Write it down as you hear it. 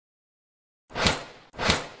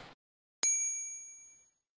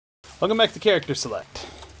Welcome back to Character Select.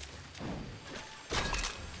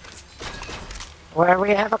 Where we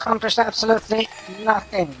have accomplished absolutely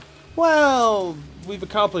nothing. Well, we've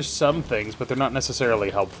accomplished some things, but they're not necessarily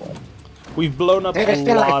helpful. We've blown up Dude, a it's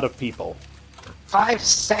been lot like of people. 5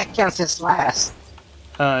 seconds since last.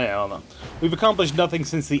 Yeah, hold on. We've accomplished nothing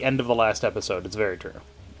since the end of the last episode, it's very true.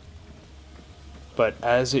 But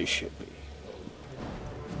as it should be.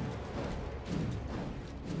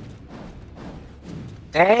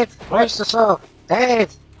 Dave, where's the slope?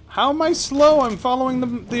 Dave! How am I slow? I'm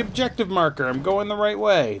following the objective marker. I'm going the right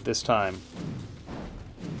way this time.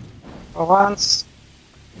 For once.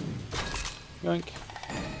 Yoink.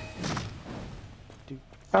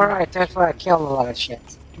 Alright, that's why I killed a lot of shit.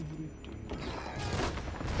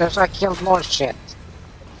 That's why I killed more shit.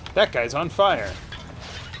 That guy's on fire.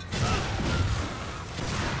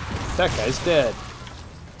 That guy's dead.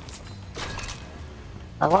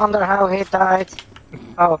 I wonder how he died.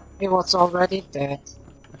 Oh, he was already dead.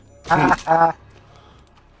 Ha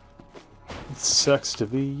It sucks to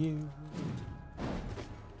be you.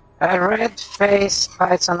 A red face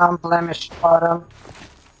hides an unblemished bottom.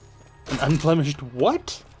 An unblemished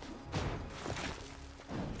what?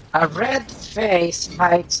 A red face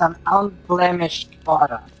hides an unblemished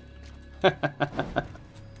bottom.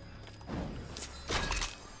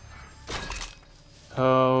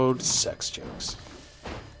 Oh, sex jokes.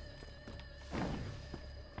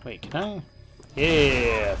 Wait, can I?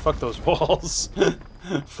 Yeah, fuck those walls.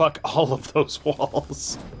 Fuck all of those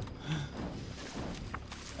walls.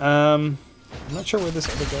 I'm not sure where this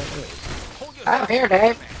other guy is. I'm here,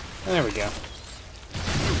 Dave. There we go.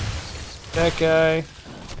 That guy.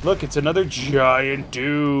 Look, it's another giant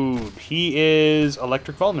dude. He is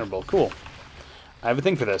electric vulnerable. Cool. I have a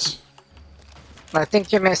thing for this. I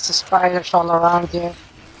think you missed the spiders all around you.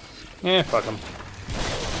 Yeah, fuck him.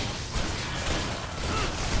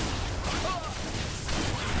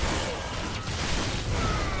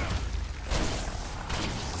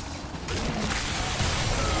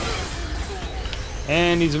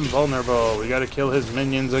 And he's invulnerable. We gotta kill his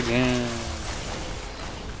minions again.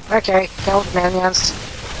 Okay, killed minions.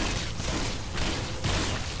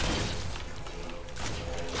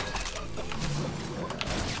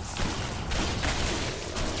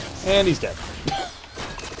 And he's dead.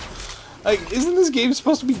 Like, isn't this game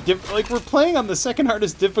supposed to be like, we're playing on the second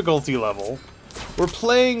hardest difficulty level. We're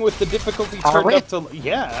playing with the difficulty turned up to...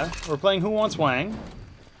 Yeah, we're playing Who Wants Wang.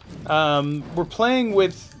 We're playing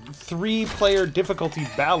with 3-player difficulty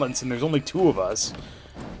balance, and there's only 2 of us.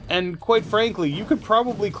 And quite frankly, you could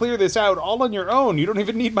probably clear this out all on your own. You don't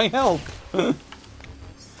even need my help.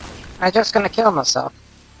 I'm just gonna kill myself.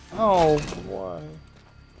 Oh, why?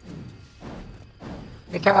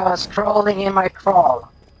 Because crawling in my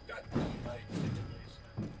crawl.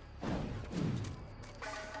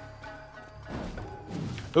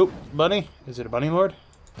 Oh, bunny? Is it a bunny lord?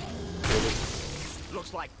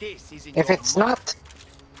 Looks like this is in If it's not,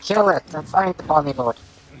 kill it and find the bunny lord.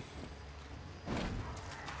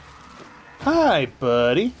 Hi,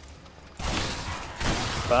 buddy.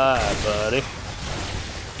 Bye, buddy.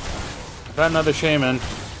 Got another shaman.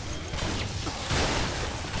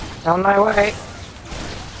 On my way.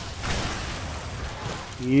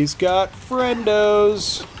 He's got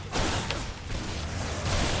friendos.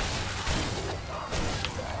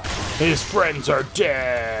 His friends are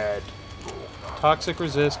dead. Toxic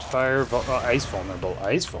resist, fire, ice vulnerable.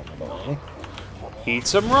 Ice vulnerable. Eat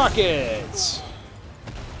some rockets.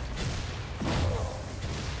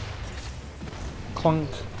 Clunk.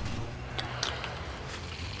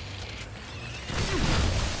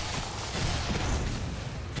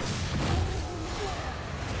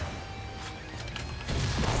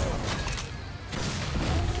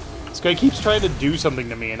 This guy keeps trying to do something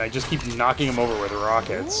to me, and I just keep knocking him over with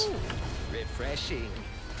rockets. Ooh, refreshing.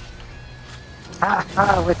 Ha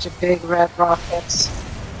ha, with your big red rockets.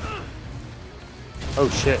 Oh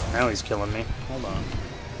shit, now he's killing me. Hold on.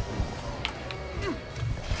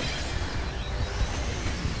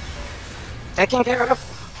 Taking care of.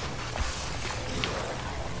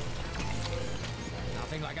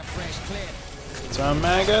 Nothing like a fresh clip. It's a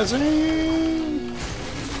magazine!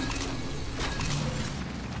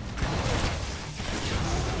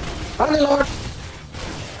 Bunny lord.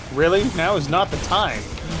 Really? Now is not the time.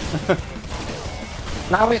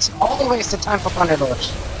 Now it's always the time for bunny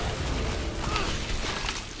lords.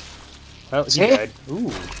 Well, he See? died.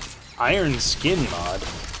 Ooh. Iron skin mod.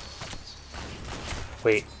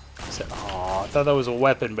 Wait. Aw, I thought that was a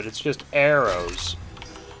weapon, but it's just arrows.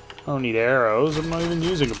 I don't need arrows. I'm not even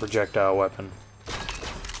using a projectile weapon.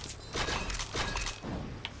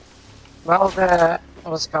 Well, the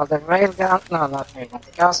What's it called? The railgun? No, not railgun.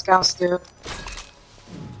 The gas guns do.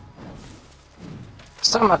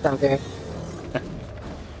 Some of them do.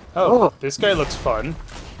 Oh, Ooh. this guy looks fun.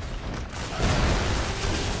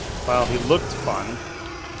 Well, he looked fun.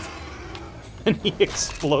 And he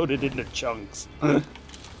exploded into chunks. Hey, you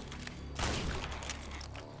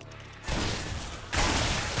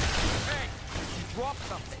dropped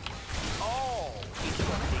something. Oh,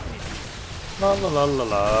 La la la la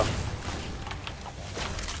la.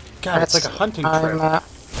 God, it's like a hunting trip.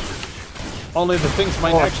 Only the things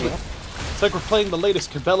might actually... It's like we're playing the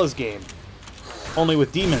latest Cabela's game. Only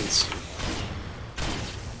with demons.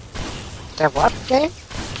 The what game?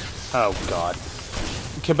 Oh, God.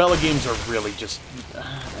 Cabela games are really just...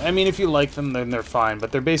 I mean, if you like them, then they're fine,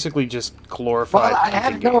 but they're basically just glorified Well, I hunting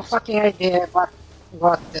have no games. fucking idea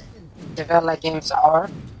what the Cabela games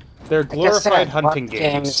are. They're I guess glorified they're hunting what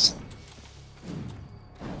games.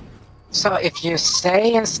 So if you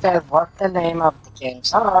say instead what the name of the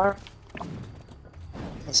games are,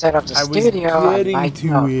 instead of the I was studio, I getting might to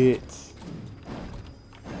know. it.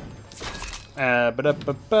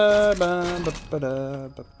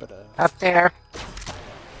 Up there.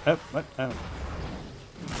 Oh, what? Oh.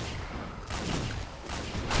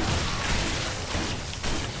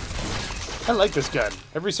 I like this gun.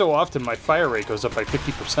 Every so often, my fire rate goes up by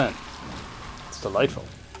 50%. It's delightful.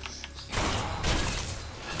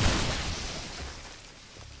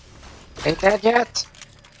 Ain't dead yet?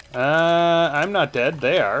 I'm not dead.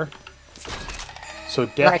 They are. So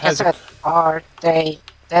death Like I has said, are they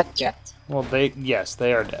dead yet? Well, yes,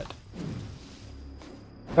 they are dead.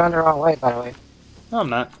 Going the wrong way, by the way. No, I'm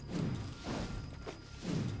not.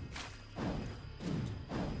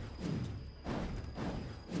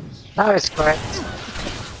 Now it's correct.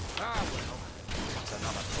 Ah, well, it's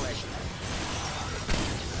another pleasure.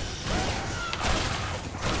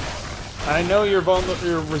 I know you're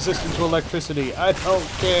resistant to electricity. I don't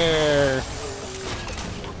care.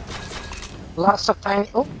 Lots of tiny...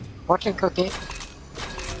 Oh, fortune cookie.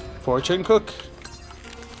 Fortune cook.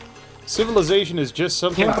 Civilization is just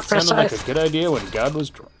something Yeah, that sounded like a precise. good idea when God was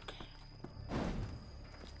drunk.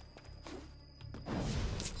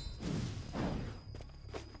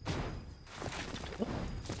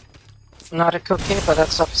 Not a cookie, but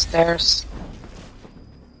that's upstairs.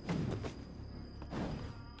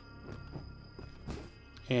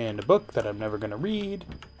 And a book that I'm never gonna read.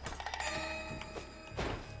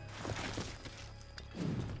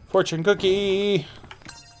 Fortune cookie.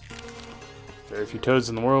 Very few toads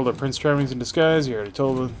in the world are Prince Charmings in disguise. You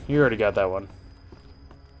already got that one.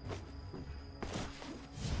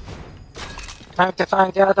 Time to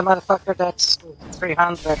find the other motherfucker that's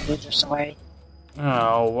 300 meters away.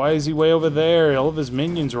 Oh, why is he way over there? All of his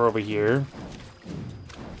minions are over here.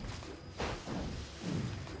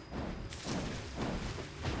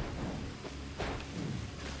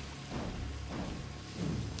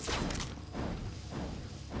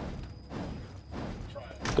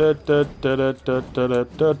 Da da da da da da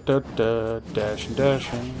da da da dashing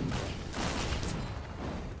dashing.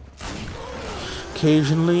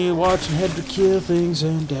 Occasionally watching Hedrah kill things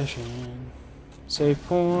and dashing. Save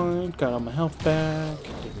point, got all my health back,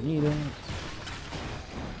 didn't need it.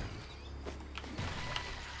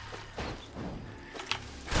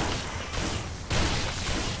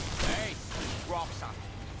 Hey, drop something.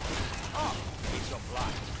 Oh, it's your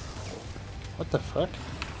blood. What the fuck?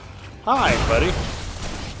 Hi, buddy.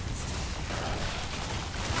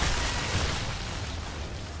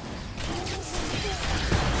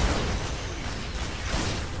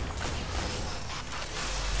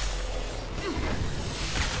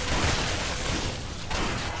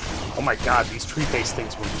 Oh my god, these tree-based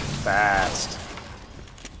things move fast.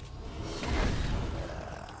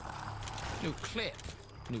 New clip,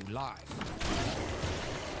 new life.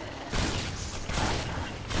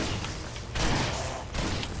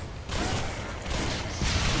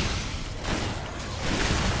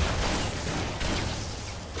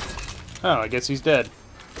 Oh, I guess he's dead.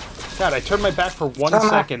 God, I turned my back for 1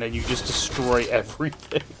 second and you just destroy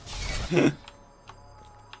everything.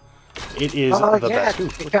 It is Oh the yeah, best. Ooh,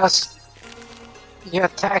 because you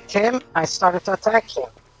attacked him, I started to attack him.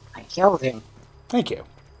 I killed him. thank you.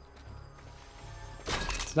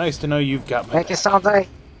 It's nice to know you've got my Make it sound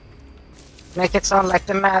like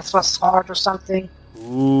the math was hard or something.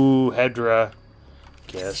 Ooh, Hedrah.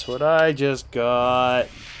 Guess what I just got?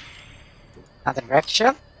 A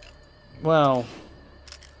direction? Well,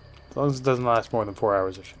 as long as it doesn't last more than 4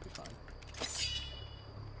 hours, it should be fine.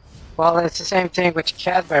 Well, it's the same thing with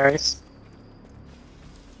Cadbury's.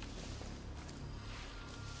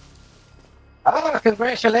 Oh,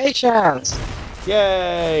 congratulations!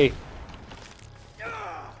 Yay!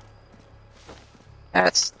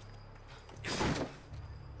 That's...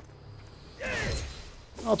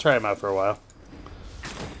 I'll try him out for a while.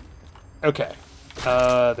 Okay.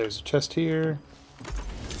 There's a chest here.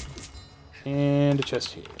 And a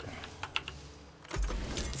chest here.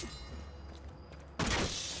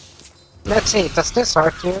 Let's see, does this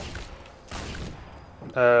hurt you?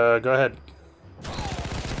 Go ahead.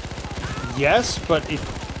 Yes, but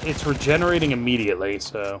it's regenerating immediately,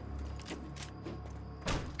 so...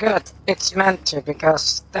 Good, it's meant to,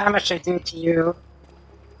 because damage I do to you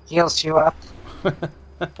heals you up.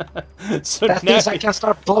 So That now means I can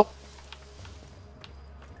start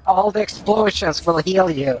all the explosions will heal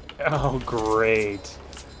you. Oh, great.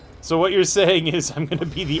 So what you're saying is I'm gonna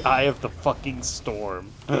be the eye of the fucking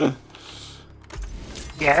storm.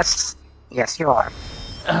 Yes. Yes, you are.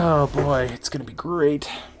 Oh boy, it's gonna be great.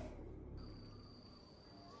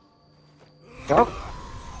 Go.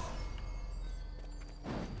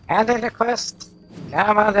 And in the quest.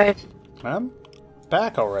 Come on, Dave. I'm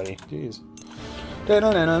back already. Jeez. There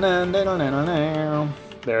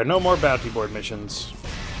are no more bounty board missions.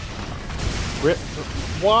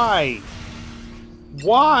 Why?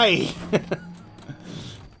 Why?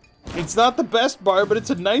 It's not the best bar, but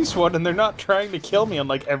it's a nice one, and they're not trying to kill me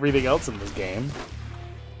unlike everything else in this game.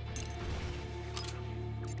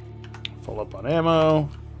 Full up on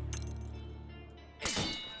ammo.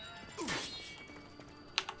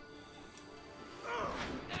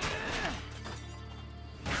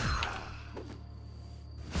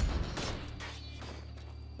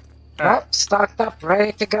 Well, stocked up,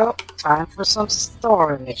 ready to go. Time for some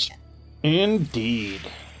story mission. Indeed.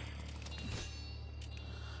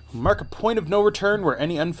 Mark a point of no return where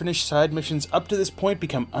any unfinished side missions up to this point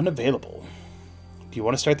become unavailable. Do you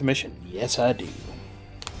want to start the mission? Yes, I do.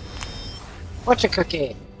 What's your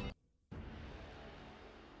cookie?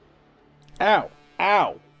 Ow!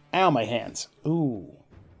 Ow! Ow, my hands. Ooh.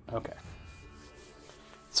 Okay.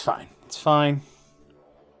 It's fine. It's fine.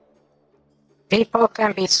 People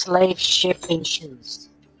can be slave shipping shoes.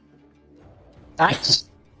 Thanks.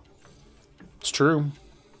 It's true.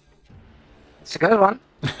 It's a good one.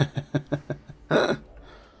 I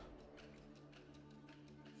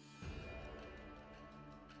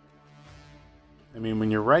mean,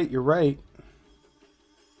 when you're right, you're right.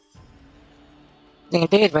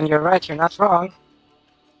 Indeed, when you're right, you're not wrong.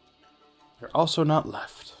 You're also not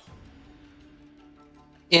left.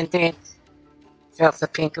 Indeed. Filthy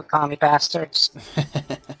pink Ukami bastards.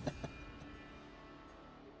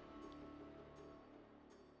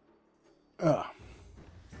 Ugh.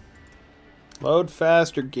 Load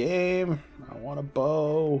faster, game. I want a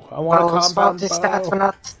bow. I want a compound Spot is bow. that for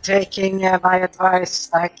not taking my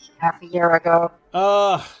advice like half a year ago?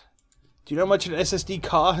 Do you know how much an SSD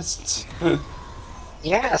costs?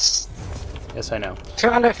 Yes. Yes, I know.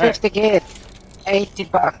 250 gig.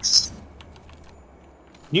 $80.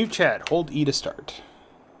 New chat. Hold E to start.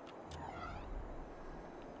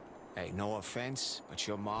 Hey, no offense, but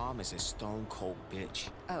your mom is a stone cold bitch.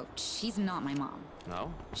 Oh, she's not my mom.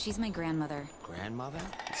 No? She's my grandmother. Grandmother?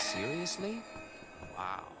 Seriously?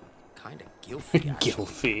 Wow. Kinda guilty, actually.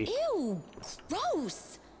 Gilfy. Ew!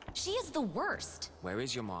 Gross! She is the worst. Where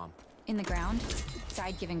is your mom? In the ground.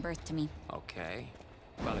 Died giving birth to me. Okay.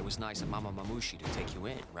 Well, it was nice of Mama Mamushi to take you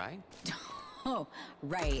in, right? Oh,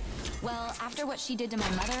 right. Well, after what she did to my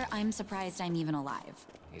mother, I'm surprised I'm even alive.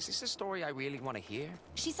 Is this a story I really want to hear?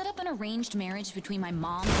 She set up an arranged marriage between my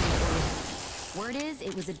mom and my brother. Word is,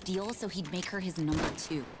 it was a deal so he'd make her his number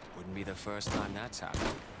 2. Wouldn't be the first time that's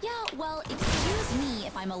happened. Yeah, well, excuse me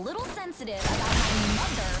if I'm a little sensitive about my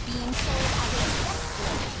mother being sold as a sex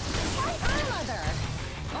slave. Why her mother?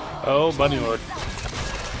 Oh, Bunny Lord.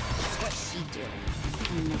 That's what she do.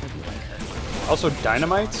 I'll never be like her. Also,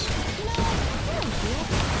 dynamites? You know, they're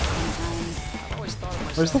beautiful sometimes. I always thought of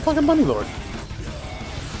myself. Where's the fucking Bunny Lord?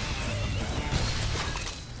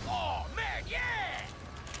 Oh, man, yeah!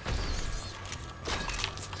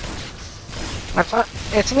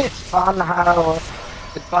 Isn't it fun how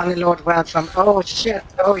the Bunny Lord went from oh shit,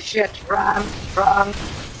 run,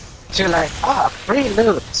 to like, free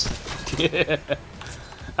loot. Yeah.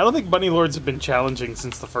 I don't think Bunny Lords have been challenging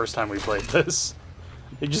since the first time we played this.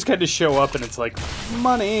 They just kind of show up and it's like,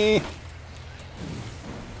 money!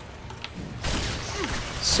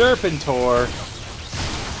 Serpentor!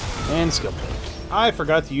 And skill point. I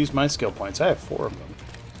forgot to use my skill points. I have 4 of them.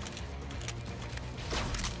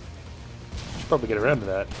 Should probably get around to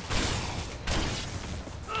that.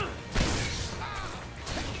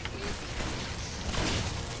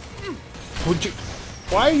 Would you...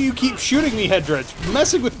 Why do you keep shooting me, Hedrah? It's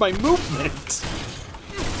messing with my movement!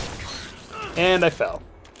 And I fell.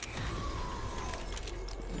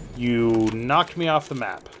 You knocked me off the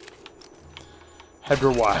map.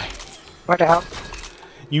 Hedrah, why? What the hell?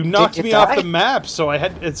 You knocked you me die? off the map, so I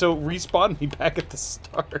had it respawned me back at the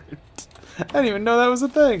start. I didn't even know that was a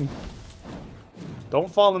thing. Don't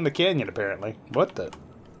fall in the canyon, apparently. What the?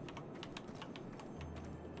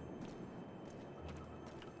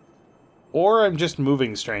 Or I'm just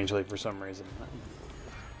moving strangely for some reason.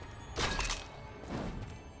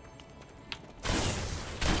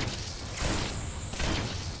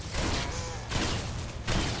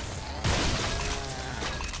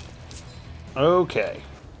 Okay.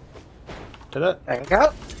 Ta-da. There you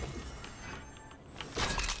go.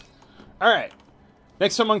 Alright.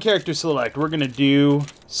 Next time on Character Select, we're going to do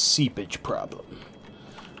seepage problem.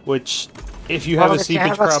 Which, if you have a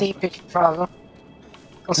seepage problem...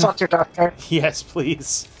 Consult your doctor. Yes,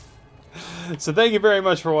 please. So thank you very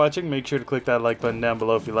much for watching. Make sure to click that like button down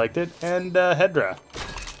below if you liked it. And, Hedrah.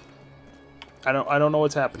 I don't know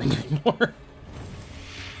what's happening anymore.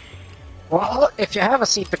 Well, if you have a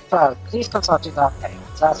seepage problem, please consult your doctor.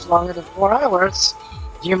 If it lasts longer than 4 hours,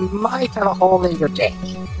 you might have a hole in your dick.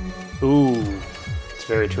 Ooh, it's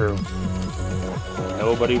very true.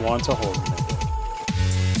 Nobody wants a hole in there.